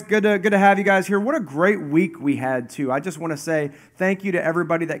Good to have you guys here. What a great week we had, too. I just want to say thank you to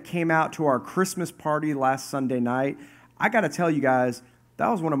everybody that came out to our Christmas party last Sunday night. I got to tell you guys, that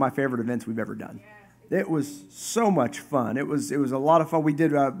was one of my favorite events we've ever done. It was so much fun. It was a lot of fun. We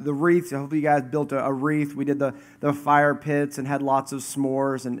did the wreaths. Hopefully you guys built a wreath. We did the fire pits and had lots of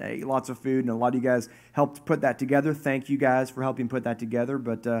s'mores and ate lots of food. And a lot of you guys helped put that together. Thank you guys for helping put that together,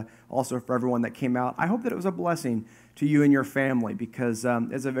 but also for everyone that came out. I hope that it was a blessing to you and your family because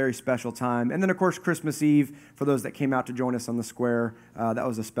it's a very special time. And then, of course, Christmas Eve, for those that came out to join us on the square, that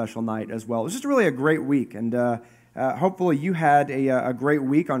was a special night as well. It was just really a great week. And hopefully you had a great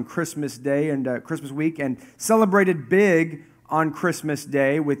week on Christmas Day and Christmas week and celebrated big on Christmas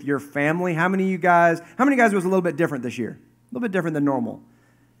Day with your family. How many guys it was a little bit different this year? A little bit different than normal.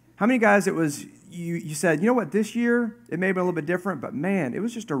 How many guys it was you said, you know what, this year it may have been a little bit different, but man, it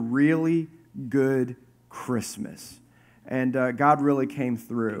was just a really good Christmas. And God really came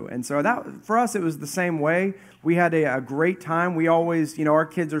through. And so that for us, it was the same way. We had a great time. We always, our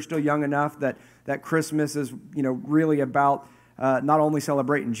kids are still young enough that Christmas is, really about not only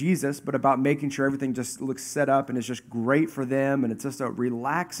celebrating Jesus, but about making sure everything just looks set up and is just great for them. And it's just a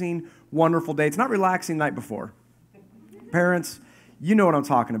relaxing, wonderful day. It's not relaxing the night before. Parents, you know what I'm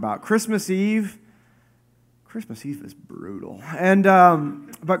talking about. Christmas Eve is brutal. And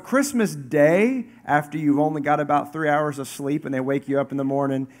but Christmas Day, after you've only got about 3 hours of sleep and they wake you up in the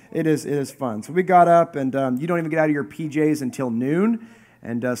morning, it is fun. So we got up and you don't even get out of your PJs until noon.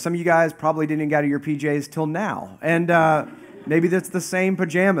 And some of you guys probably didn't get out of your PJs till now. And maybe that's the same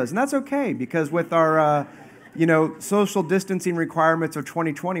pajamas. And that's okay because with our, social distancing requirements of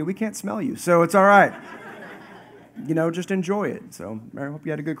 2020, we can't smell you. So it's all right. Just enjoy it. So I hope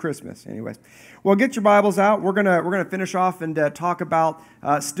you had a good Christmas. Anyways, well, get your Bibles out. We're gonna finish off and talk about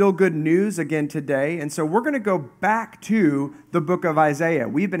still good news again today. And so we're gonna go back to the book of Isaiah.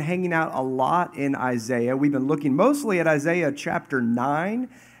 We've been hanging out a lot in Isaiah. We've been looking mostly at Isaiah chapter 9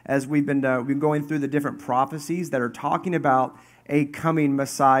 as we've been going through the different prophecies that are talking about a coming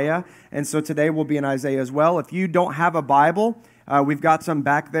Messiah. And so today we'll be in Isaiah as well. If you don't have a Bible, we've got some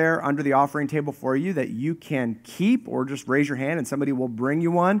back there under the offering table for you that you can keep or just raise your hand and somebody will bring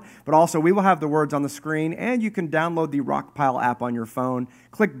you one. But also we will have the words on the screen and you can download the Rockpile app on your phone.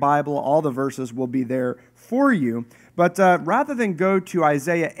 Click Bible. All the verses will be there for you. But rather than go to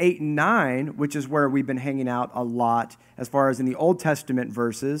Isaiah 8 and 9, which is where we've been hanging out a lot as far as in the Old Testament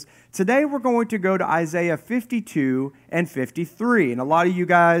verses, today we're going to go to Isaiah 52 and 53. And a lot of you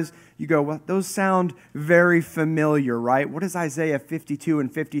guys, you go, well, those sound very familiar, right? What is Isaiah 52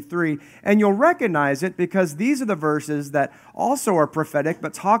 and 53? And you'll recognize it because these are the verses that also are prophetic,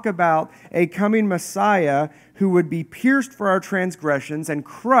 but talk about a coming Messiah who would be pierced for our transgressions and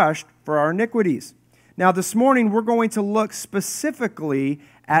crushed for our iniquities. Now, this morning, we're going to look specifically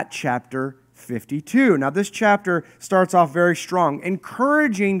at chapter 52. Now, this chapter starts off very strong,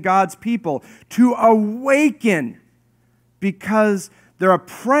 encouraging God's people to awaken because their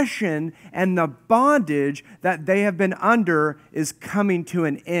oppression and the bondage that they have been under is coming to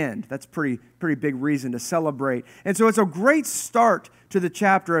an end. That's pretty big reason to celebrate. And so it's a great start to the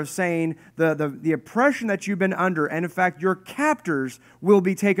chapter of saying the oppression that you've been under, and in fact, your captors will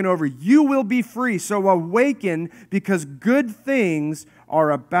be taken over. You will be free. So awaken because good things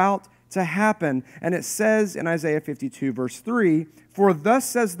are about to happen. And it says in Isaiah 52, verse 3, "For thus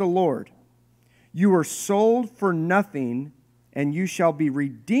says the Lord, you were sold for nothing, and you shall be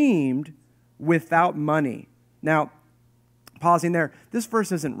redeemed without money." Now, pausing there, this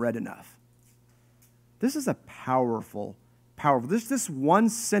verse isn't read enough. This is a powerful. This one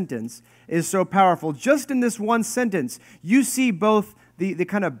sentence is so powerful. Just in this one sentence, you see both the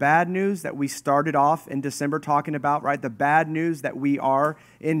kind of bad news that we started off in December talking about, right? The bad news that we are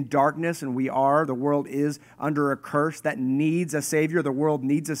in darkness and the world is under a curse that needs a Savior. The world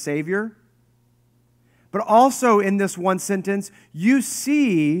needs a Savior. But also in this one sentence, you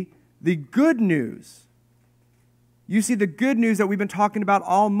see the good news. You see the good news that we've been talking about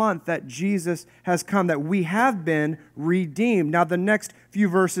all month, that Jesus has come, that we have been redeemed. Now, the next few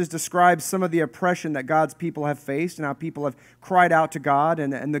verses describe some of the oppression that God's people have faced and how people have cried out to God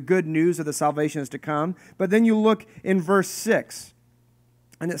and the good news of the salvation is to come. But then you look in verse 6,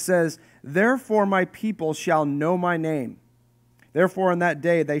 and it says, "Therefore my people shall know my name. Therefore in that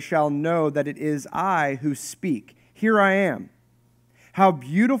day they shall know that it is I who speak. Here I am. How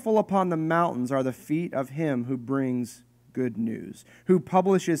beautiful upon the mountains are the feet of him who brings good news, who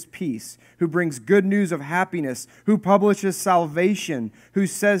publishes peace, who brings good news of happiness, who publishes salvation, who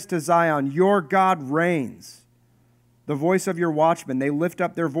says to Zion, your God reigns. The voice of your watchmen, they lift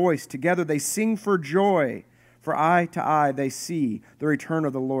up their voice. Together they sing for joy. For eye to eye they see the return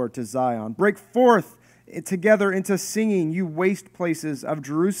of the Lord to Zion. Break forth together into singing, you waste places of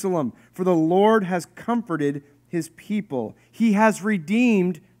Jerusalem, for the Lord has comforted his people. He has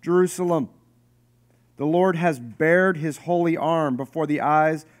redeemed Jerusalem. The Lord has bared his holy arm before the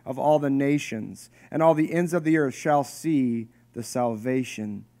eyes of all the nations, and all the ends of the earth shall see the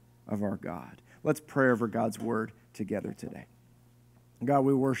salvation of our God. Let's pray over God's word together today. God,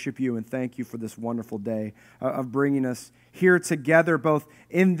 we worship you and thank you for this wonderful day of bringing us here together, both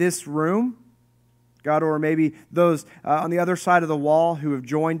in this room, God, or maybe those on the other side of the wall who have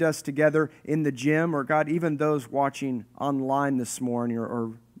joined us together in the gym, or God, even those watching online this morning,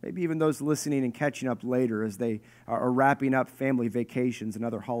 or maybe even those listening and catching up later as they are wrapping up family vacations and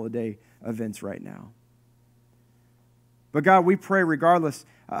other holiday events right now. But God, we pray regardless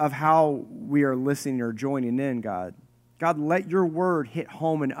of how we are listening or joining in, God, let your word hit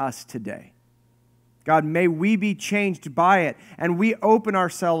home in us today. God, may we be changed by it, and we open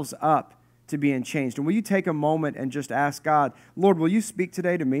ourselves up to being changed. And will you take a moment and just ask God, Lord, will you speak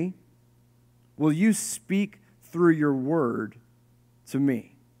today to me? Will you speak through your word to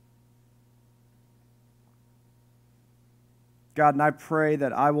me? God, and I pray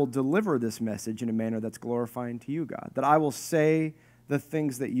that I will deliver this message in a manner that's glorifying to you, God, that I will say the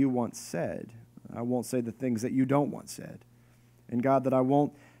things that you once said. I won't say the things that you don't want said. And God, that I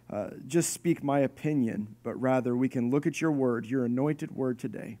won't just speak my opinion, but rather we can look at your word, your anointed word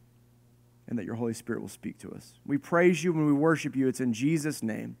today, and that your Holy Spirit will speak to us. We praise you and we worship you. It's in Jesus'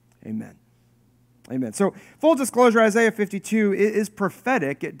 name. Amen. Amen. So, full disclosure, Isaiah 52 is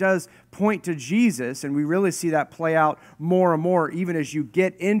prophetic. It does point to Jesus, and we really see that play out more and more even as you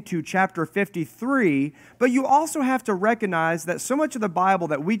get into chapter 53. But you also have to recognize that so much of the Bible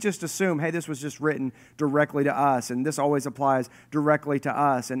that we just assume, hey, this was just written directly to us, and this always applies directly to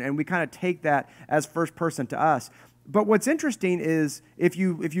us, and we kind of take that as first person to us. But what's interesting is if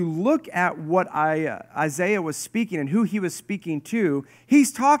you look at what Isaiah was speaking and who he was speaking to,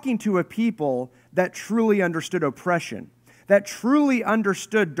 he's talking to a people that truly understood oppression, that truly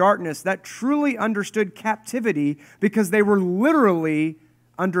understood darkness, that truly understood captivity because they were literally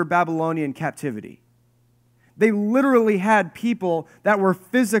under Babylonian captivity. They literally had people that were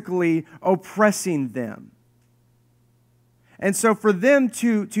physically oppressing them. And so for them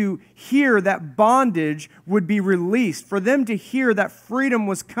to hear that bondage would be released, for them to hear that freedom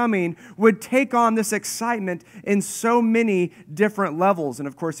was coming, would take on this excitement in so many different levels. And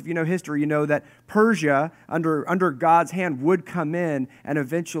of course, if you know history, you know that Persia, under God's hand, would come in and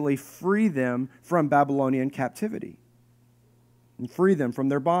eventually free them from Babylonian captivity and free them from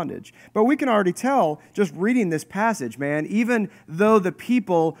their bondage. But we can already tell, just reading this passage, man, even though the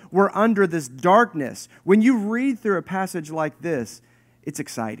people were under this darkness, when you read through a passage like this, it's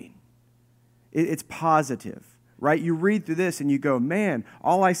exciting. It's positive, right? You read through this and you go, man,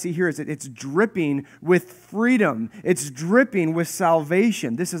 all I see here is that it's dripping with freedom. It's dripping with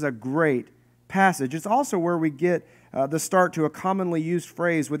salvation. This is a great passage. It's also where we get the start to a commonly used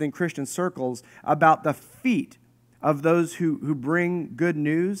phrase within Christian circles about the feet of those who bring good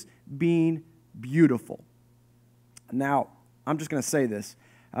news being beautiful. Now, I'm just going to say this.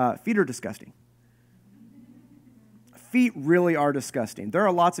 Feet are disgusting. Feet really are disgusting. There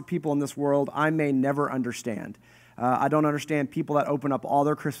are lots of people in this world I may never understand. I don't understand people that open up all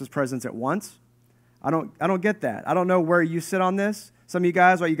their Christmas presents at once. I don't get that. I don't know where you sit on this. Some of you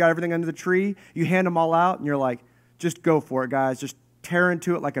guys, right, you got everything under the tree, you hand them all out, and you're like, just go for it, guys. Just tear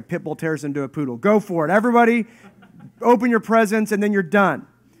into it like a pit bull tears into a poodle. Go for it. Everybody, open your presents, and then you're done,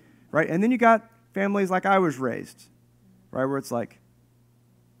 right? And then you got families like I was raised, right, where it's like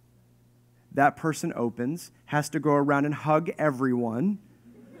that person opens, has to go around and hug everyone,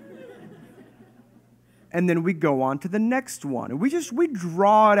 and then we go on to the next one. And we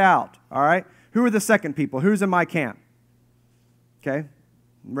draw it out, all right? Who are the second people? Who's in my camp? Okay?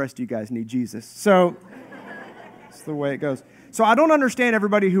 The rest of you guys need Jesus. So that's the way it goes. So I don't understand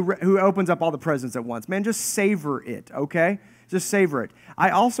everybody who opens up all the presents at once. Man, just savor it, okay? Just savor it. I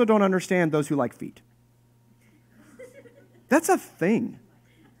also don't understand those who like feet. That's a thing.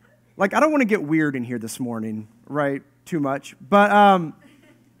 Like, I don't want to get weird in here this morning, right, too much. But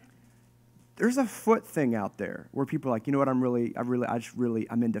there's a foot thing out there where people are like, you know what,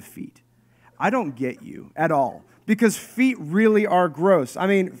 I'm into feet. I don't get you at all because feet really are gross. I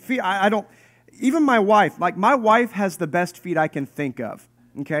mean, feet, I don't... Even my wife, like my wife has the best feet I can think of,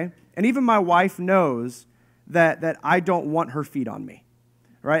 okay? And even my wife knows that I don't want her feet on me,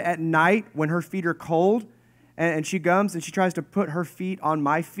 right? At night, when her feet are cold, and she comes and she tries to put her feet on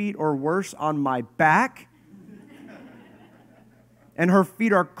my feet, or worse, on my back, and her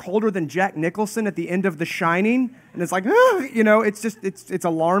feet are colder than Jack Nicholson at the end of The Shining, and it's like, it's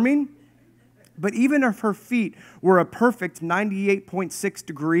alarming. But even if her feet were a perfect 98.6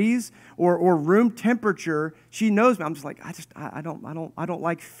 degrees or room temperature, she knows me. I'm just like, I don't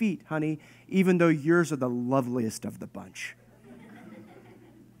like feet, honey, even though yours are the loveliest of the bunch.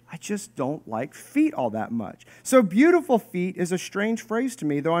 I just don't like feet all that much. So beautiful feet is a strange phrase to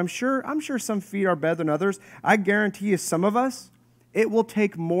me, though I'm sure some feet are better than others. I guarantee you some of us, it will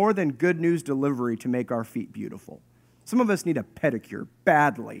take more than good news delivery to make our feet beautiful. Some of us need a pedicure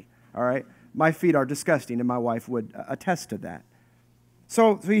badly, all right? My feet are disgusting, and my wife would attest to that.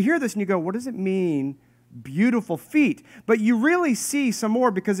 So you hear this and you go, what does it mean, beautiful feet? But you really see some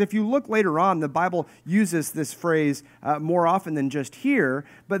more, because if you look later on, the Bible uses this phrase more often than just here.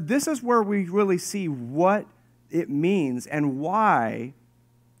 But this is where we really see what it means and why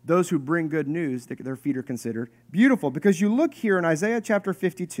those who bring good news, their feet are considered beautiful. Because you look here in Isaiah chapter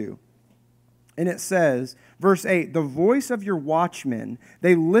 52, and it says, verse 8, the voice of your watchmen,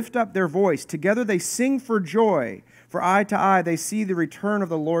 they lift up their voice. Together they sing for joy. For eye to eye they see the return of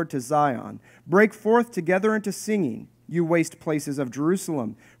the Lord to Zion. Break forth together into singing, you waste places of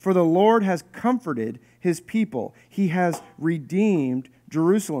Jerusalem. For the Lord has comforted his people. He has redeemed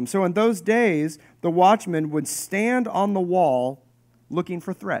Jerusalem. So in those days, the watchmen would stand on the wall looking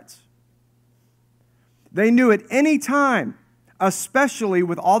for threats. They knew at any time, especially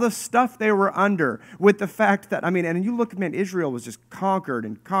with all the stuff they were under, with the fact that, and you look, man, Israel was just conquered,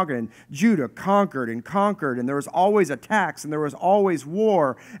 and Judah conquered, and there was always attacks, and there was always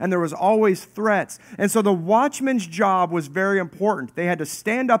war, and there was always threats. And so the watchman's job was very important. They had to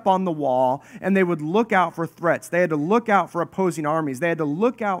stand up on the wall, and they would look out for threats. They had to look out for opposing armies. They had to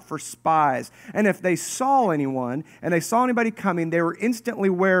look out for spies. And if they saw anyone, and they saw anybody coming, they were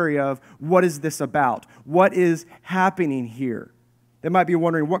instantly wary of, what is this about? What is happening here? They might be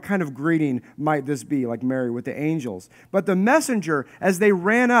wondering, what kind of greeting might this be, like Mary with the angels? But the messenger, as they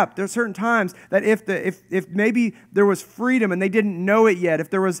ran up, there are certain times that if maybe there was freedom and they didn't know it yet, if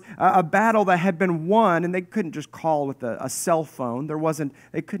there was a battle that had been won, and they couldn't just call with a cell phone,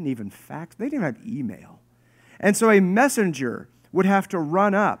 they couldn't even fax, they didn't have email. And so a messenger would have to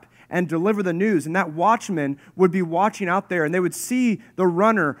run up and deliver the news, and that watchman would be watching out there, and they would see the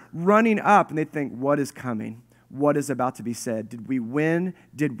runner running up, and they'd think, what is coming? What is about to be said? Did we win?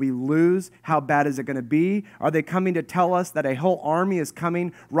 Did we lose? How bad is it going to be? Are they coming to tell us that a whole army is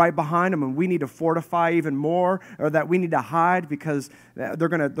coming right behind them and we need to fortify even more, or that we need to hide because there's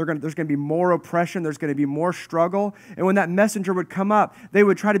going to be more oppression, there's going to be more struggle? And when that messenger would come up, they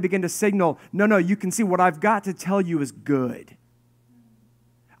would try to begin to signal, no, you can see what I've got to tell you is good.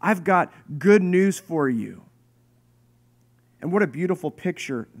 I've got good news for you. And what a beautiful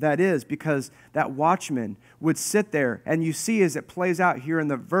picture that is, because that watchman would sit there, and you see as it plays out here in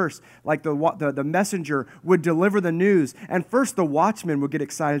the verse, like the messenger would deliver the news, and first the watchman would get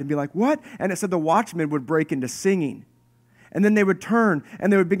excited and be like, what? And it said the watchman would break into singing. And then they would turn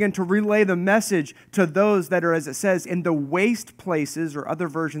and they would begin to relay the message to those that are, as it says, in the waste places, or other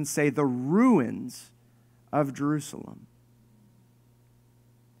versions say the ruins of Jerusalem.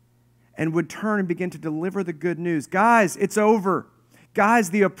 And would turn and begin to deliver the good news. Guys, it's over. Guys,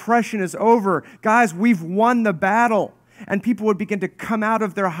 the oppression is over. Guys, we've won the battle. And people would begin to come out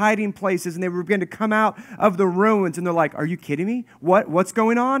of their hiding places, and they would begin to come out of the ruins, and they're like, are you kidding me? What's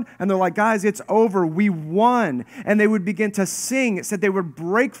going on? And they're like, guys, it's over. We won. And they would begin to sing. It said they would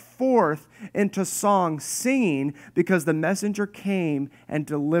break forth into song, singing, because the messenger came and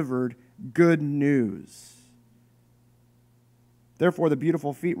delivered good news. Therefore, the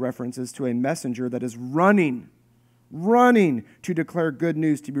beautiful feet references to a messenger that is running to declare good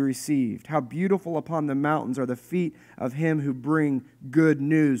news to be received. How beautiful upon the mountains are the feet of him who bring good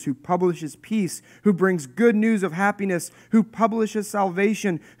news, who publishes peace, who brings good news of happiness, who publishes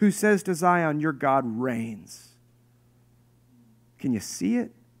salvation, who says to Zion, your God reigns. Can you see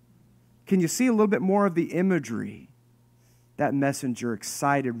it? Can you see a little bit more of the imagery? That messenger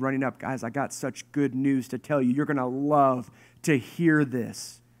excited, running up. Guys, I got such good news to tell you. You're going to love to hear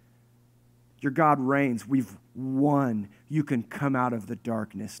this. Your God reigns. We've won. You can come out of the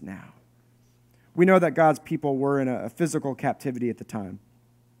darkness now. We know that God's people were in a physical captivity at the time.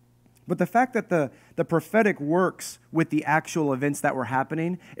 But the fact that the prophetic works with the actual events that were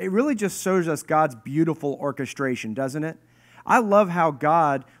happening, it really just shows us God's beautiful orchestration, doesn't it? I love how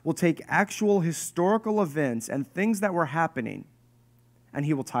God will take actual historical events and things that were happening, and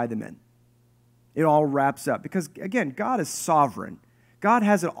he will tie them in. It all wraps up. Because, again, God is sovereign. God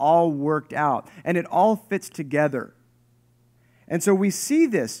has it all worked out, and it all fits together. And so we see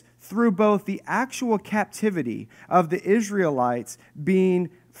this through both the actual captivity of the Israelites being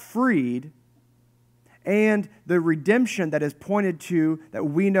freed and the redemption that is pointed to, that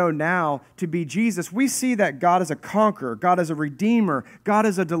we know now to be Jesus, we see that God is a conqueror, God is a redeemer, God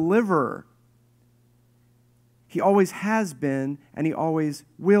is a deliverer. He always has been and He always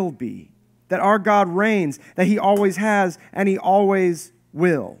will be. That our God reigns, that He always has and He always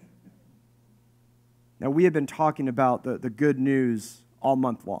will. Now, we have been talking about the good news all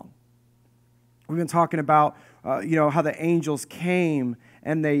month long. We've been talking about, how the angels came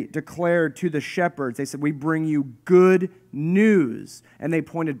and they declared to the shepherds, they said, we bring you good news. And they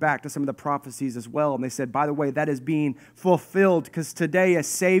pointed back to some of the prophecies as well. And they said, by the way, that is being fulfilled because today a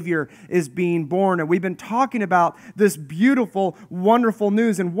Savior is being born. And we've been talking about this beautiful, wonderful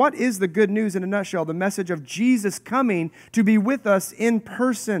news. And what is the good news in a nutshell? The message of Jesus coming to be with us in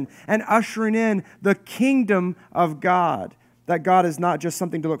person and ushering in the kingdom of God. That God is not just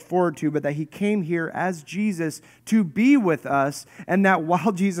something to look forward to, but that He came here as Jesus to be with us, and that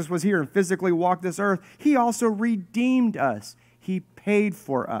while Jesus was here and physically walked this earth, He also redeemed us. He paid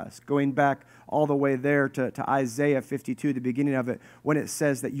for us, going back all the way there to Isaiah 52, the beginning of it, when it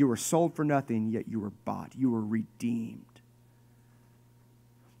says that you were sold for nothing, yet you were bought. You were redeemed.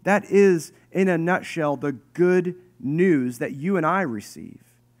 That is, in a nutshell, the good news that you and I receive,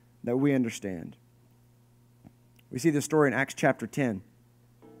 that we understand. We see this story in Acts chapter 10.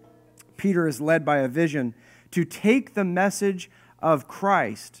 Peter is led by a vision to take the message of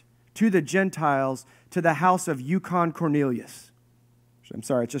Christ to the Gentiles, to the house of Yukon Cornelius. I'm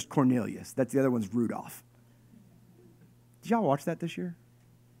sorry, it's just Cornelius. That's the other one's Rudolph. Did y'all watch that this year?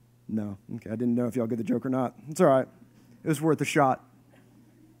 No. Okay, I didn't know if y'all get the joke or not. It's all right. It was worth a shot.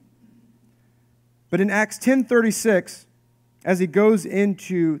 But in Acts 10:36, as he goes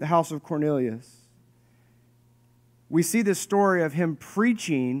into the house of Cornelius, we see this story of him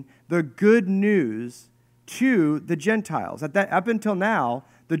preaching the good news to the Gentiles. Up until now,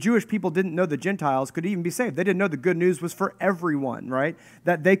 the Jewish people didn't know the Gentiles could even be saved. They didn't know the good news was for everyone, right?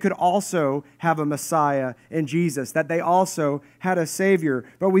 That they could also have a Messiah in Jesus, that they also had a Savior.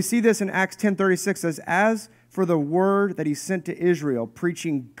 But we see this in Acts 10:36 says, as for the word that He sent to Israel,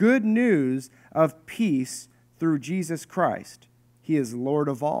 preaching good news of peace through Jesus Christ. He is Lord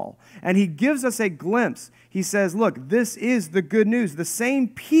of all. And He gives us a glimpse. He says, look, this is the good news. The same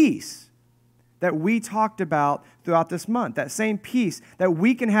peace that we talked about throughout this month. That same peace, that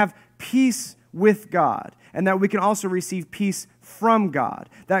we can have peace with God. And that we can also receive peace from God.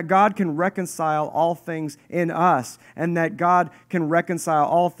 That God can reconcile all things in us. And that God can reconcile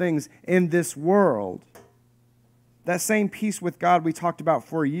all things in this world. That same peace with God we talked about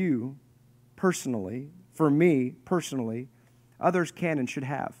for you personally, for me personally, others can and should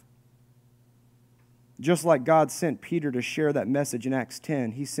have. Just like God sent Peter to share that message in Acts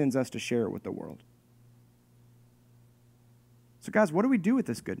 10, He sends us to share it with the world. So guys, what do we do with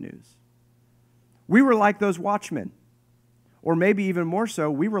this good news? We were like those watchmen. Or maybe even more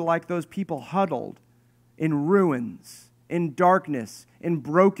so, we were like those people huddled in ruins, in darkness, in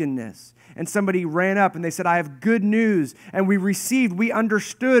brokenness. And somebody ran up and they said, I have good news. And we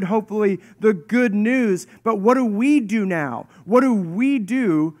understood, hopefully, the good news. But what do we do now? What do we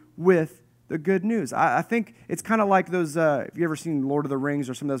do with the good news? I think it's kind of like those, have you ever seen Lord of the Rings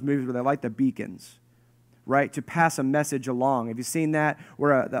or some of those movies where they light the beacons, right, to pass a message along? Have you seen that,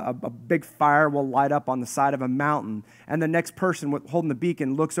 where a big fire will light up on the side of a mountain, and the next person holding the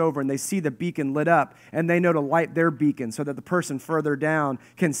beacon looks over and they see the beacon lit up, and they know to light their beacon so that the person further down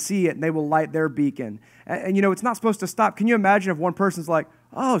can see it, and they will light their beacon. And it's not supposed to stop. Can you imagine if one person's like,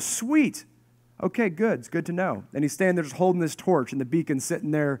 oh, sweet, okay, good, it's good to know. And he's standing there just holding this torch, and the beacon's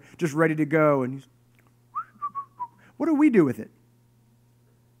sitting there just ready to go, and what do we do with it?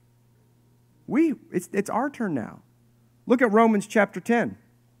 It's our turn now. Look at Romans chapter 10,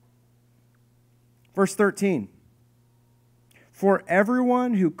 verse 13. For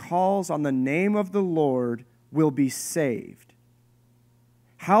everyone who calls on the name of the Lord will be saved.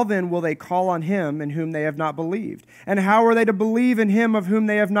 How then will they call on Him in whom they have not believed? And how are they to believe in Him of whom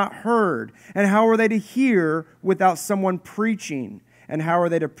they have not heard? And how are they to hear without someone preaching? And how are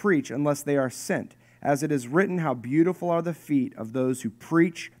they to preach unless they are sent? As it is written, how beautiful are the feet of those who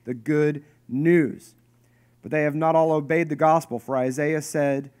preach the good news. But they have not all obeyed the gospel, for Isaiah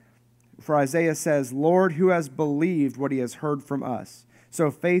says, Lord, who has believed what he has heard from us?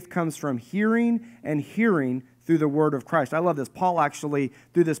 So faith comes from hearing, and hearing through the word of Christ. I love this. Paul actually,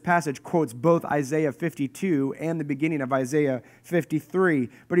 through this passage, quotes both Isaiah 52 and the beginning of Isaiah 53.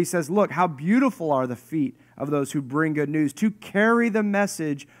 But he says, look, how beautiful are the feet of those who bring good news, to carry the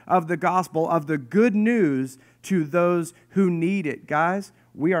message of the gospel, of the good news to those who need it. Guys,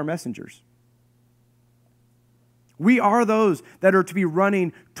 We are messengers. We are those that are to be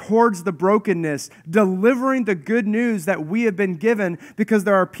running towards the brokenness, delivering the good news that we have been given, because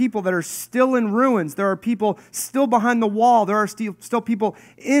there are people that are still in ruins. There are people still behind the wall. There are still people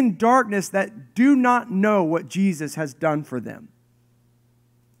in darkness that do not know what Jesus has done for them.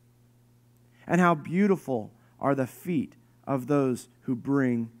 And how beautiful are the feet of those who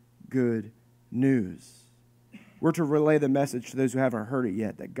bring good news. We're to relay the message to those who haven't heard it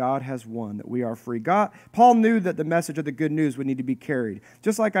yet, that God has won, that we are free. Paul knew that the message of the good news would need to be carried,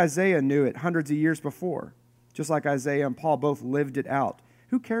 just like Isaiah knew it hundreds of years before. Just like Isaiah and Paul both lived it out.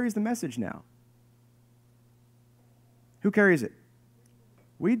 Who carries the message now? Who carries it?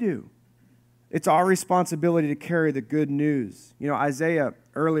 We do. It's our responsibility to carry the good news. You know, Isaiah,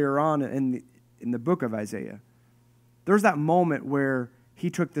 earlier on in the book of Isaiah, there's that moment where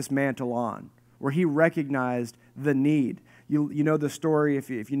he took this mantle on, where he recognized the need. You know the story, if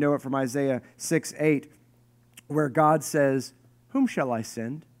you know it, from Isaiah 6:8, where God says, "Whom shall I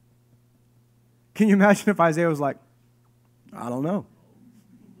send?" Can you imagine if Isaiah was like, "I don't know.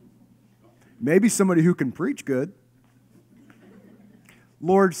 Maybe somebody who can preach good.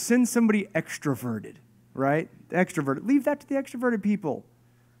 Lord, send somebody extroverted," right? Extroverted. Leave that to the extroverted people.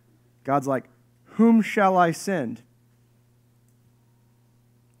 God's like, "Whom shall I send?"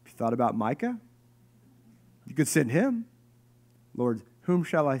 Have you thought about Micah? You could send him. Lord, whom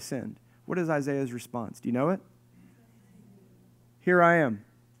shall I send? What is Isaiah's response? Do you know it? Here I am.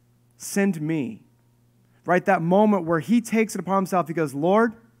 Send me. Right? That moment where he takes it upon himself. He goes,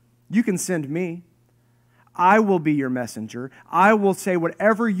 Lord, you can send me. I will be your messenger. I will say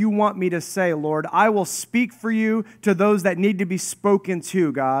whatever you want me to say, Lord. I will speak for you to those that need to be spoken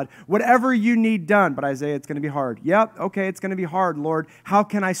to, God. Whatever you need done. But Isaiah, it's going to be hard. Yep, okay, it's going to be hard, Lord. How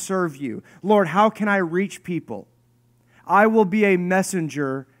can I serve you? Lord, how can I reach people? I will be a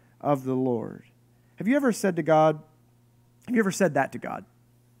messenger of the Lord. Have you ever said to God, have you ever said that to God?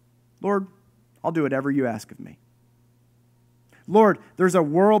 Lord, I'll do whatever you ask of me. Lord, there's a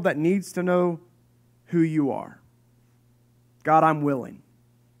world that needs to know who you are. God, I'm willing.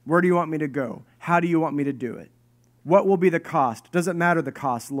 Where do you want me to go? How do you want me to do it? What will be the cost? Doesn't matter the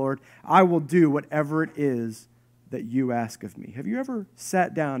cost, Lord. I will do whatever it is that you ask of me. Have you ever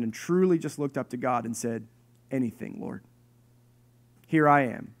sat down and truly just looked up to God and said, anything, Lord? Here I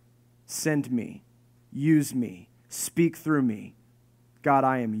am. Send me. Use me. Speak through me. God,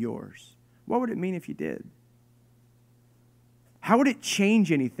 I am yours. What would it mean if you did? How would it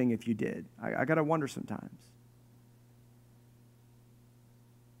change anything if you did? I got to wonder sometimes.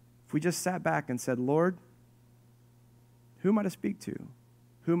 If we just sat back and said, Lord, who am I to speak to?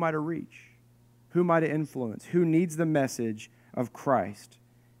 Who am I to reach? Who am I to influence? Who needs the message of Christ?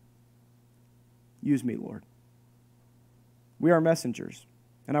 Use me, Lord. We are messengers,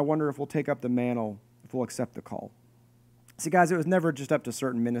 and I wonder if we'll take up the mantle, if we'll accept the call. See, guys, it was never just up to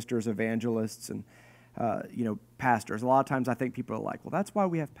certain ministers, evangelists, and pastors. A lot of times I think people are like, well, that's why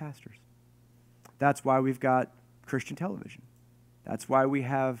we have pastors. That's why we've got Christian television. That's why we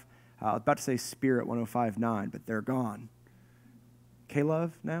have, I was about to say Spirit 105.9, but they're gone.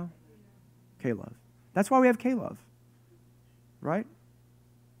 K-Love now? K-Love. That's why we have K-Love, right?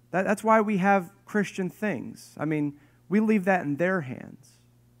 That's why we have Christian things. I mean, we leave that in their hands.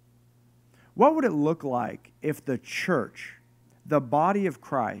 What would it look like if the church, the body of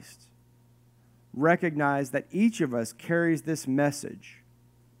Christ, recognize that each of us carries this message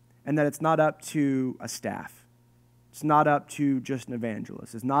and that it's not up to a staff. It's not up to just an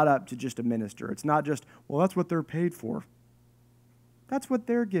evangelist. It's not up to just a minister. It's not just, well, that's what they're paid for. That's what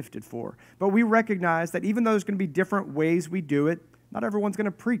they're gifted for. But we recognize that even though there's going to be different ways we do it, not everyone's going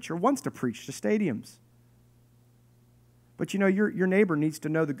to preach or wants to preach to stadiums. But your neighbor needs to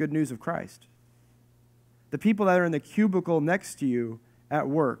know the good news of Christ. The people that are in the cubicle next to you at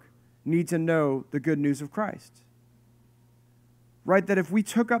work need to know the good news of Christ. Right? That if we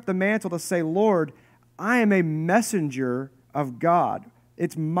took up the mantle to say, Lord, I am a messenger of God.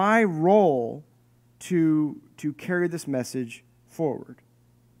 It's my role to carry this message forward.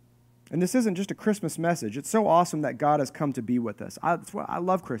 And this isn't just a Christmas message. It's so awesome that God has come to be with us. I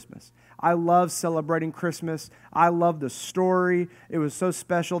love Christmas. I love celebrating Christmas. I love the story. It was so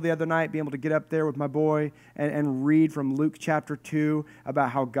special the other night being able to get up there with my boy and read from Luke chapter 2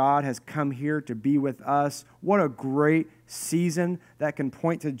 about how God has come here to be with us. What a great season that can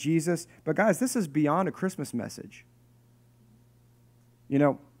point to Jesus. But guys, this is beyond a Christmas message.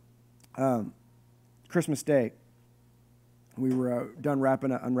 Christmas Day, we were done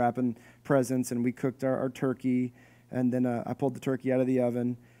unwrapping presents, and we cooked our turkey, and then I pulled the turkey out of the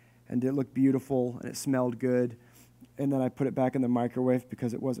oven, and it looked beautiful, and it smelled good. and then I put it back in the microwave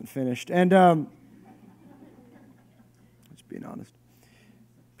because it wasn't finished. And just being honest.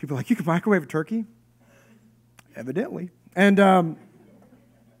 People are like, you can microwave a turkey? Evidently. And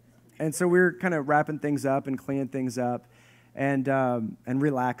so we were kind of wrapping things up and cleaning things up and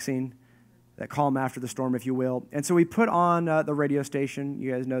relaxing, that calm after the storm, if you will. And so we put on the radio station.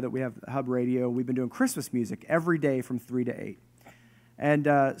 You guys know that we have Hub Radio. We've been doing Christmas music every day from 3 to 8.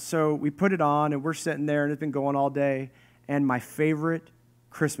 And so we put it on, and we're sitting there, and it's been going all day. And my favorite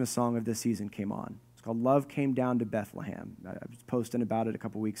Christmas song of this season came on. It's called Love Came Down to Bethlehem. I was posting about it a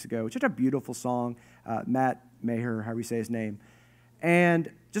couple weeks ago. It's just a beautiful song. Matt Maher, however you say his name. And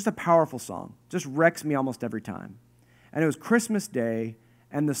just a powerful song. Just wrecks me almost every time. And it was Christmas Day,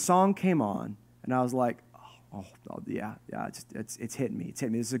 and the song came on, and I was like, yeah, it's hitting me. It's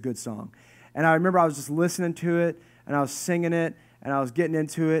hitting me. This is a good song. And I remember I was just listening to it, and I was singing it, and I was getting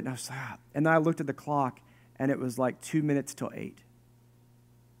into it, and I was like, and then I looked at the clock, and it was like 2 minutes till 8.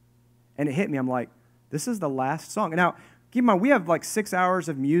 And it hit me. I'm like, this is the last song. And now, keep in mind, we have like 6 hours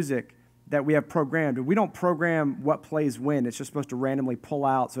of music that we have programmed. And we don't program what plays when. It's just supposed to randomly pull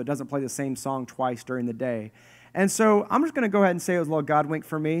out so it doesn't play the same song twice during the day. And so I'm just going to go ahead and say it was a little God wink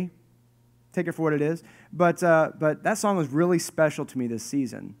for me. Take it for what it is. But that song was really special to me this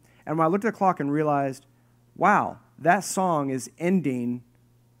season. And when I looked at the clock and realized, wow, that song is ending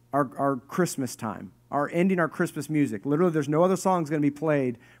our Christmas time, ending our Christmas music. Literally, there's no other songs going to be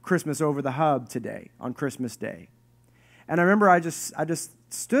played Christmas over the Hub today on Christmas Day. And I remember I just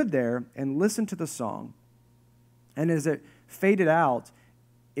stood there and listened to the song. And as it faded out,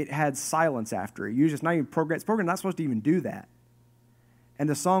 it had silence after it. Usually it's not even programmed. It's programmed not supposed to even do that. And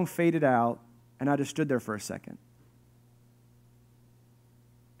the song faded out, and I just stood there for a second.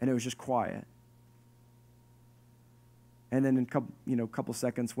 And it was just quiet. And then a couple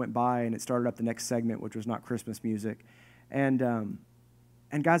seconds went by, and it started up the next segment, which was not Christmas music. And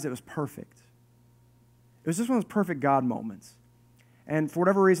guys, it was perfect. It was just one of those perfect God moments. And for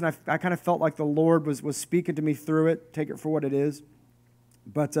whatever reason, I kind of felt like the Lord was speaking to me through it. Take it for what it is.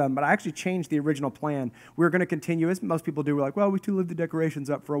 But I actually changed the original plan. We were going to continue, as most people do. We're like, well, we still leave the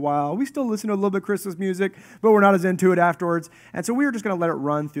decorations up for a while. We still listen to a little bit of Christmas music, but we're not as into it afterwards. And so we were just going to let it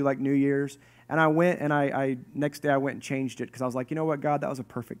run through like New Year's. And I went, and I next day I went and changed it because I was like, you know what, God, that was a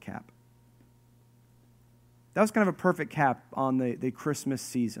perfect cap. That was kind of a perfect cap on the Christmas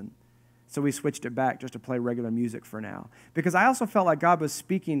season. So we switched it back just to play regular music for now. Because I also felt like God was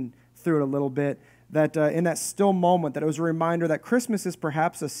speaking through it a little bit, that in that still moment, that it was a reminder that Christmas is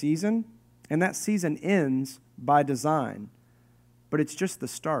perhaps a season, and that season ends by design, but it's just the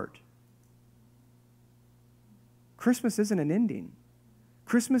start. Christmas isn't an ending.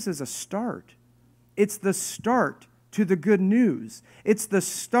 Christmas is a start. It's the start to the good news. It's the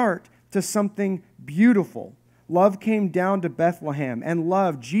start to something beautiful. Love came down to Bethlehem, and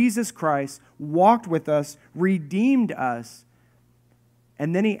love, Jesus Christ, walked with us, redeemed us,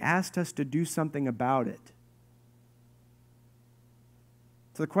 and then he asked us to do something about it.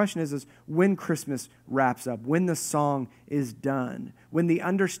 So the question is when Christmas wraps up, when the song is done, when the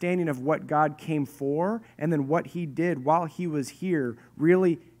understanding of what God came for and then what he did while he was here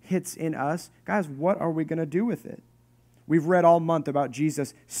really hits in us, guys, what are we going to do with it? We've read all month about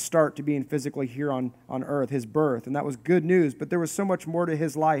Jesus' start to being physically here on earth, his birth, and that was good news, but there was so much more to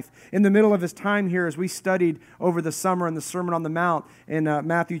his life. In the middle of his time here, as we studied over the summer in the Sermon on the Mount in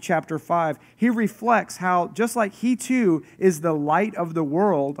Matthew chapter 5, he reflects how, just like he too is the light of the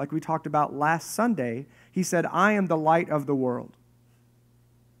world, like we talked about last Sunday, he said, I am the light of the world.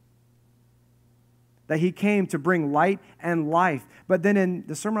 That he came to bring light and life. But then in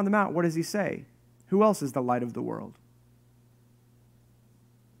the Sermon on the Mount, what does he say? Who else is the light of the world?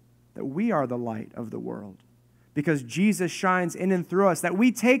 That we are the light of the world because Jesus shines in and through us, that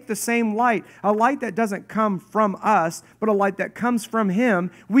we take the same light, a light that doesn't come from us, but a light that comes from him.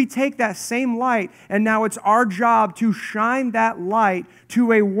 We take that same light, and now it's our job to shine that light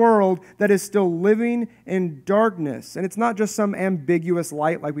to a world that is still living in darkness. And it's not just some ambiguous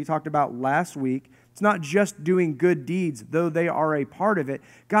light like we talked about last week. It's not just doing good deeds, though they are a part of it.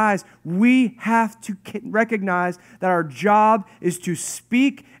 Guys, we have to recognize that our job is to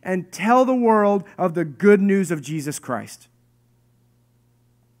speak and tell the world of the good news of Jesus Christ.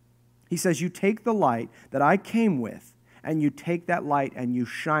 He says, you take the light that I came with, and you take that light and you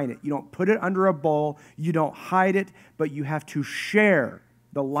shine it. You don't put it under a bowl, you don't hide it, but you have to share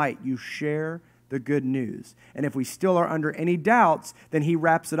the light. You share the good news. And if we still are under any doubts, then he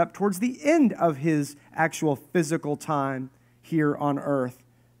wraps it up towards the end of his actual physical time here on earth,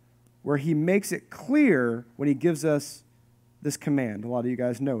 where he makes it clear when he gives us this command. A lot of you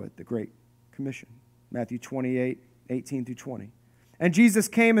guys know it, the Great Commission. Matthew 28, 18 through 20. And Jesus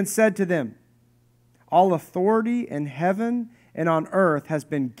came and said to them, all authority in heaven and on earth has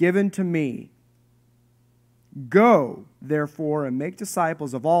been given to me. Go, therefore, and make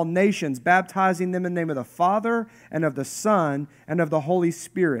disciples of all nations, baptizing them in the name of the Father and of the Son and of the Holy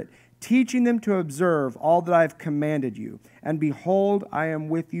Spirit, teaching them to observe all that I have commanded you. And behold, I am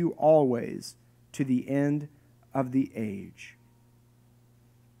with you always to the end of the age.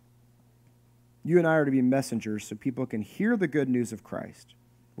 You and I are to be messengers so people can hear the good news of Christ.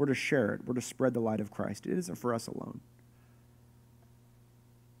 We're to share it. We're to spread the light of Christ. It isn't for us alone.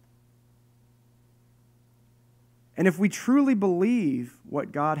 And if we truly believe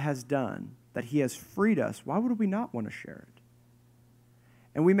what God has done, that He has freed us, why would we not want to share it?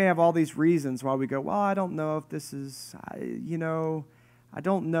 And we may have all these reasons why we go, well, I don't know if this is, I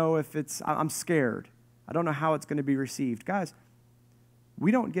don't know if I'm scared. I don't know how it's going to be received. Guys,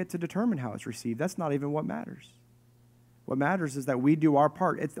 we don't get to determine how it's received. That's not even what matters. What matters is that we do our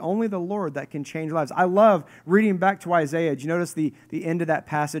part. It's only the Lord that can change lives. I love reading back to Isaiah. Did you notice the end of that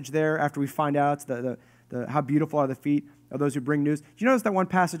passage there after we find out how beautiful are the feet of those who bring news? Did you notice that one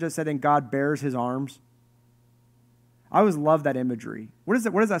passage that said, and God bears His arms? I always love that imagery. What is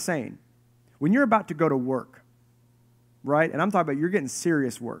that saying? When you're about to go to work, right? And I'm talking about you're getting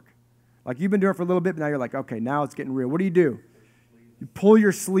serious work. Like you've been doing it for a little bit, but now you're like, okay, now it's getting real. What do? You pull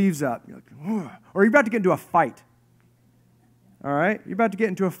your sleeves up. You're like, ugh. Or you're about to get into a fight. All right? You're about to get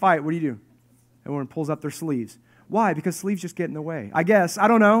into a fight. What do? Everyone pulls up their sleeves. Why? Because sleeves just get in the way. I guess. I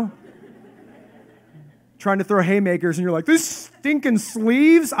don't know. Trying to throw haymakers, and you're like, this stinking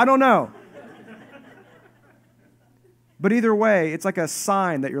sleeves? I don't know. But either way, it's like a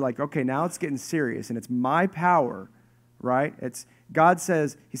sign that you're like, okay, now it's getting serious, and it's my power, right? God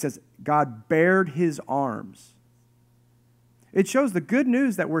says, He says, God bared His arms. It shows the good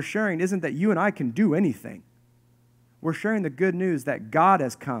news that we're sharing isn't that you and I can do anything. We're sharing the good news that God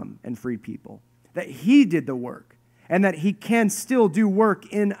has come and freed people, that He did the work, and that He can still do work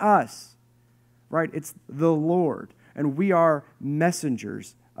in us, right? It's the Lord, and we are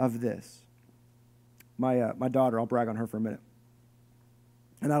messengers of this. My daughter, I'll brag on her for a minute.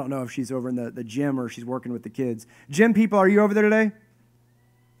 And I don't know if she's over in the gym or she's working with the kids. Gym people, are you over there today?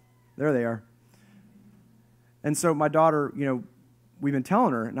 There they are. And so my daughter, we've been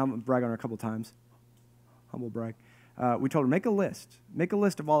telling her, and I'm going to brag on her a couple times. Humble brag. We told her, make a list. Make a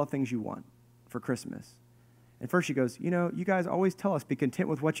list of all the things you want for Christmas. And first she goes, you guys always tell us be content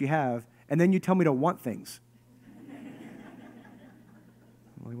with what you have, and then you tell me to want things.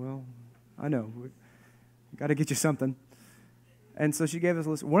 I'm like, well, I know. We got to get you something. And so she gave us a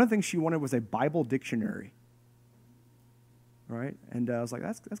list. One of the things she wanted was a Bible dictionary. Right? And I was like,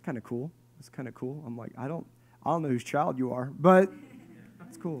 that's kind of cool. That's kind of cool. I'm like, I don't know whose child you are, but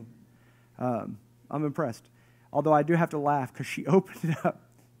it's cool. I'm impressed. Although I do have to laugh because she opened it up.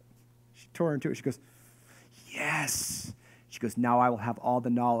 She tore into it. She goes, yes. She goes, now I will have all the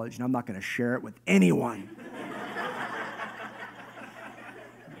knowledge, and I'm not going to share it with anyone.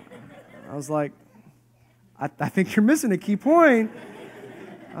 I was like, I think you're missing a key point.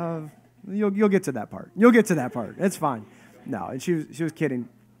 You'll get to that part. You'll get to that part. It's fine. No, and she was kidding.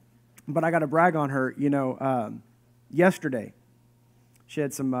 But I got to brag on her. Yesterday, she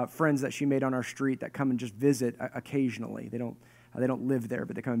had some friends that she made on our street that come and just visit occasionally. They don't live there,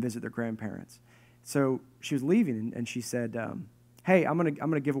 but they come and visit their grandparents. So she was leaving, and she said, "Hey, I'm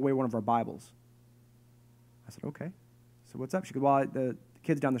gonna give away one of our Bibles." I said, "Okay." So what's up? She goes, "Well, the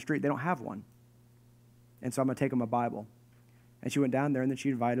kids down the street, they don't have one, and so I'm gonna take them a Bible." And she went down there, and then she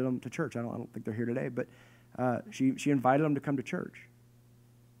invited them to church. I don't think they're here today, but she invited them to come to church.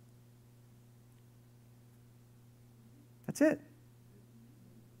 That's it.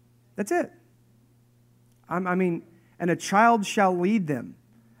 That's it. And a child shall lead them.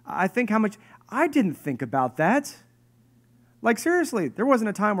 I think how much, I didn't think about that. Like, seriously, there wasn't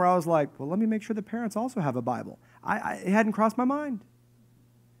a time where I was like, well, let me make sure the parents also have a Bible. It hadn't crossed my mind.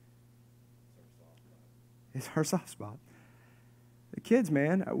 It's our soft spot. The kids,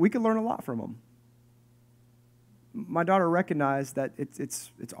 man, we could learn a lot from them. My daughter recognized that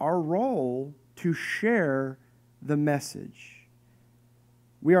it's our role to share the message.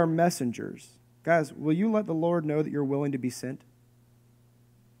 We are messengers. Guys, will you let the Lord know that you're willing to be sent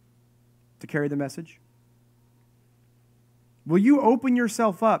to carry the message? Will you open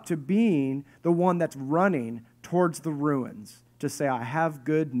yourself up to being the one that's running towards the ruins to say, I have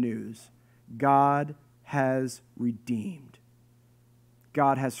good news. God has redeemed.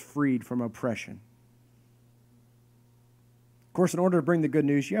 God has freed from oppression. Of course, in order to bring the good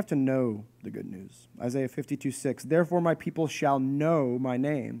news, you have to know the good news. Isaiah 52:6, therefore my people shall know my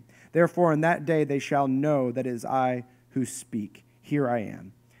name. Therefore, in that day they shall know that it is I who speak. Here I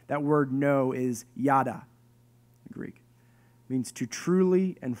am. That word know is yada in Greek. It means to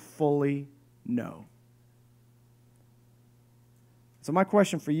truly and fully know. So my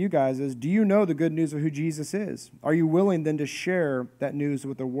question for you guys is, do you know the good news of who Jesus is? Are you willing then to share that news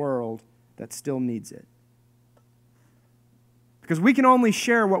with a world that still needs it? Because we can only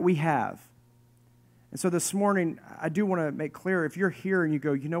share what we have. And so this morning, I do want to make clear, if you're here and you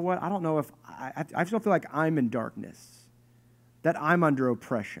go, you know what, I don't know if, I still feel like I'm in darkness, that I'm under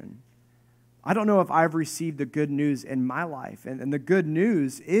oppression. I don't know if I've received the good news in my life. And the good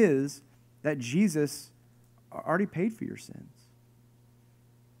news is that Jesus already paid for your sins.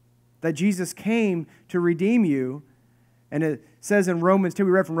 That Jesus came to redeem you. And it says in Romans 2,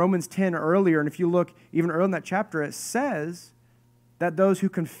 we read from Romans 10 earlier, and if you look even earlier in that chapter, it says that those who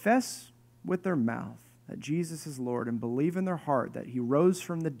confess with their mouth that Jesus is Lord and believe in their heart that he rose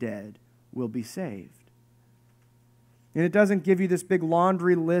from the dead will be saved. And it doesn't give you this big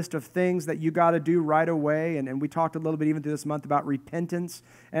laundry list of things that you got to do right away. And we talked a little bit even through this month about repentance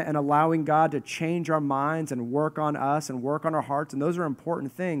and allowing God to change our minds and work on us and work on our hearts. And those are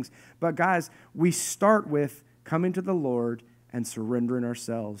important things. But guys, we start with coming to the Lord and surrendering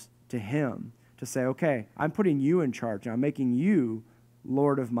ourselves to him to say, okay, I'm putting you in charge. I'm making you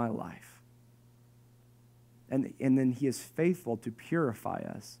Lord of my life. And then he is faithful to purify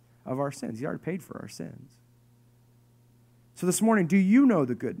us of our sins. He already paid for our sins. So this morning, do you know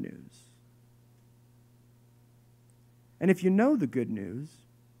the good news? And if you know the good news,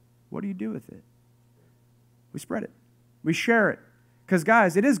 what do you do with it? We spread it. We share it. Because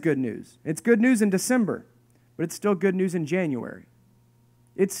guys, it is good news. It's good news in December, but it's still good news in January.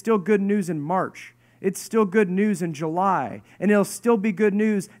 It's still good news in March. It's still good news in July. And it'll still be good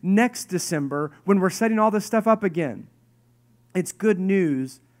news next December when we're setting all this stuff up again. It's good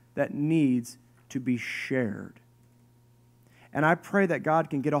news that needs to be shared. And I pray that God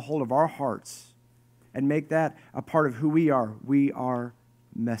can get a hold of our hearts and make that a part of who we are. We are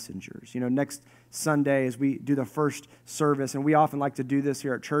messengers. You know, next Sunday as we do the first service, and we often like to do this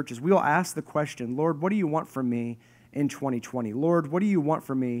here at churches, we will ask the question, Lord, what do you want from me in 2020? Lord, what do you want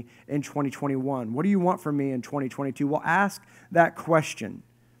from me in 2021? What do you want from me in 2022? We'll ask that question.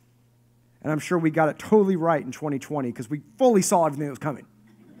 And I'm sure we got it totally right in 2020 because we fully saw everything that was coming.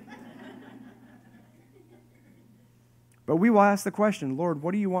 But we will ask the question, Lord,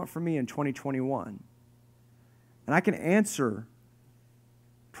 what do you want from me in 2021? And I can answer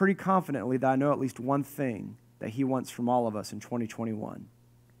pretty confidently that I know at least one thing that he wants from all of us in 2021.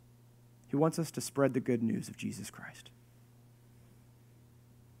 He wants us to spread the good news of Jesus Christ.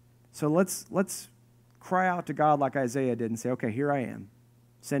 So let's cry out to God like Isaiah did and say, okay, here I am.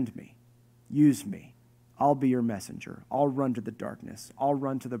 Send me. Use me. I'll be your messenger. I'll run to the darkness. I'll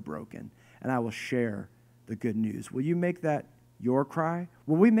run to the broken, and I will share the good news. Will you make that your cry?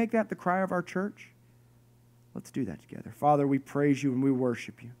 Will we make that the cry of our church? Let's do that together. Father, we praise you and we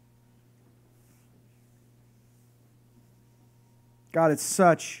worship you. God, it's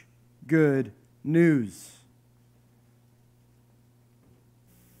such good news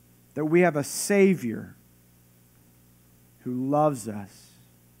that we have a Savior who loves us,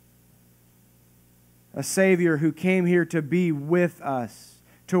 a Savior who came here to be with us,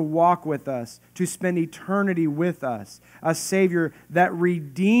 to walk with us, to spend eternity with us, a Savior that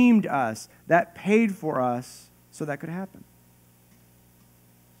redeemed us, that paid for us so that could happen.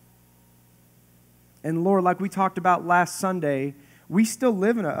 And Lord, like we talked about last Sunday, we still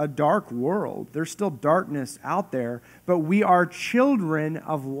live in a dark world. There's still darkness out there, but we are children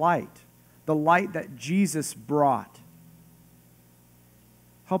of light, the light that Jesus brought.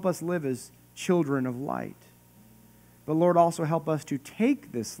 Help us live as children of light. But Lord, also help us to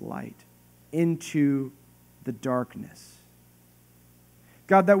take this light into the darkness.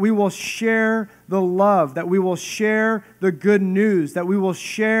 God, that we will share the love, that we will share the good news, that we will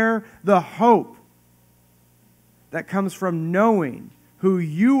share the hope that comes from knowing who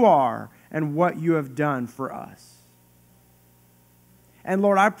you are and what you have done for us. And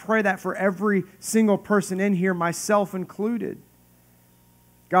Lord, I pray that for every single person in here, myself included.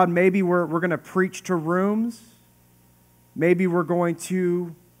 God, maybe we're going to preach to rooms. Maybe we're going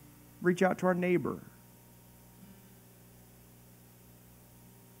to reach out to our neighbor.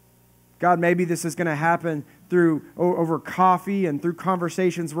 God, maybe this is going to happen through over coffee and through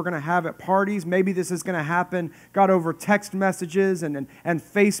conversations we're going to have at parties. Maybe this is going to happen, God, over text messages and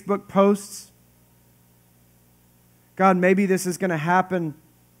Facebook posts. God, maybe this is going to happen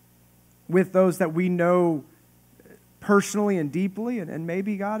with those that we know personally and deeply. And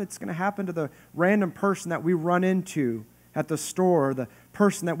maybe, God, it's going to happen to the random person that we run into at the store, the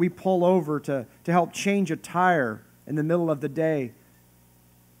person that we pull over to help change a tire in the middle of the day,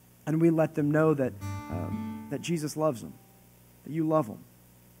 and we let them know that, that Jesus loves them, that you love them.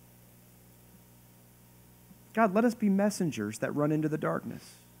 God, let us be messengers that run into the darkness.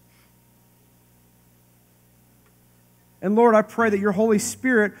 And Lord, I pray that your Holy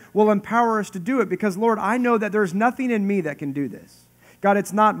Spirit will empower us to do it because, Lord, I know that there's nothing in me that can do this. God,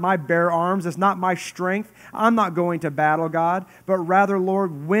 it's not my bare arms. It's not my strength. I'm not going to battle, God. But rather,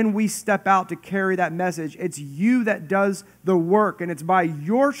 Lord, when we step out to carry that message, it's you that does the work. And it's by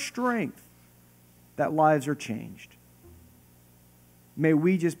your strength that lives are changed. May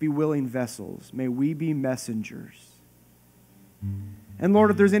we just be willing vessels. May we be messengers. And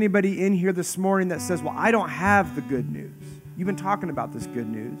Lord, if there's anybody in here this morning that says, well, I don't have the good news. You've been talking about this good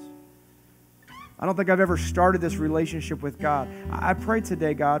news. I don't think I've ever started this relationship with God. I pray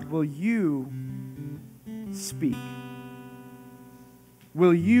today, God, will you speak?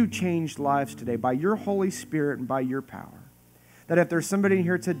 Will you change lives today by your Holy Spirit and by your power? That if there's somebody in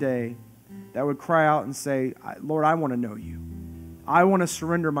here today that would cry out and say, Lord, I want to know you. I want to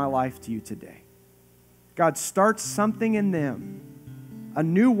surrender my life to you today. God, start something in them, a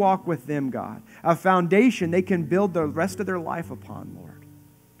new walk with them, God, a foundation they can build the rest of their life upon, Lord.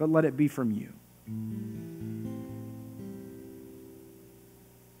 But let it be from you.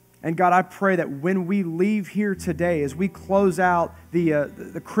 And God, I pray that when we leave here today, as we close out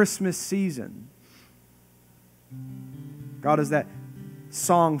the Christmas season, God, as that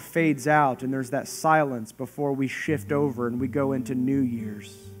song fades out and there's that silence before we shift over and we go into New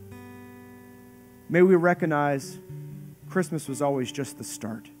Year's, may we recognize Christmas was always just the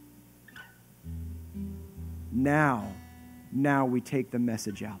start. Now we take the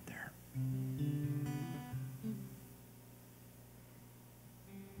message out there.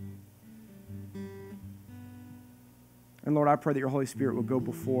 And Lord, I pray that your Holy Spirit will go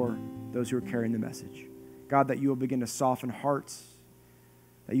before those who are carrying the message. God, that you will begin to soften hearts,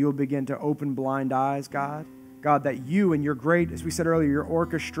 that you will begin to open blind eyes, God. God, that you and your great, as we said earlier, your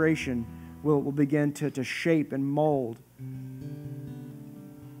orchestration will begin to shape and mold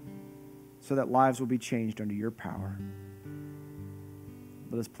so that lives will be changed under your power.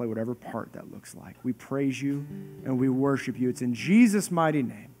 Let us play whatever part that looks like. We praise you and we worship you. It's in Jesus' mighty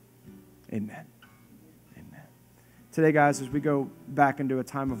name. Amen. Amen. Today, guys, as we go back into a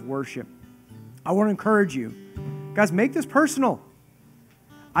time of worship, I want to encourage you. Guys, make this personal.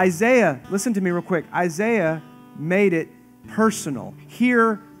 Isaiah, listen to me real quick. Isaiah made it personal.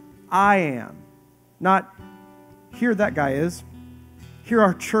 Here I am. Not here that guy is. Here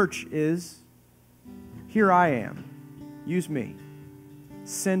our church is. Here I am. Use me.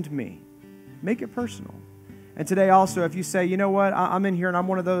 Send me. Make it personal. And today also, if you say, you know what, I'm in here and I'm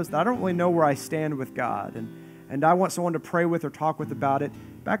one of those that I don't really know where I stand with God, and I want someone to pray with or talk with about it,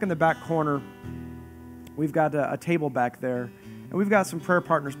 back in the back corner, we've got a table back there, and we've got some prayer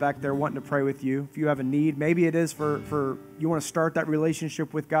partners back there wanting to pray with you. If you have a need, maybe it is for you want to start that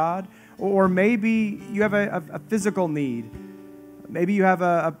relationship with God, or maybe you have a physical need. Maybe you have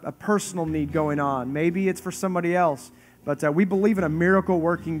a personal need going on. Maybe it's for somebody else. But we believe in a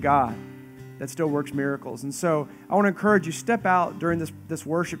miracle-working God that still works miracles. And so I want to encourage you, step out during this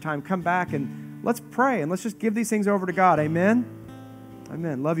worship time, come back, and let's pray, and let's just give these things over to God. Amen?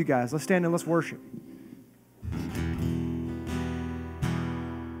 Amen. Love you guys. Let's stand and let's worship.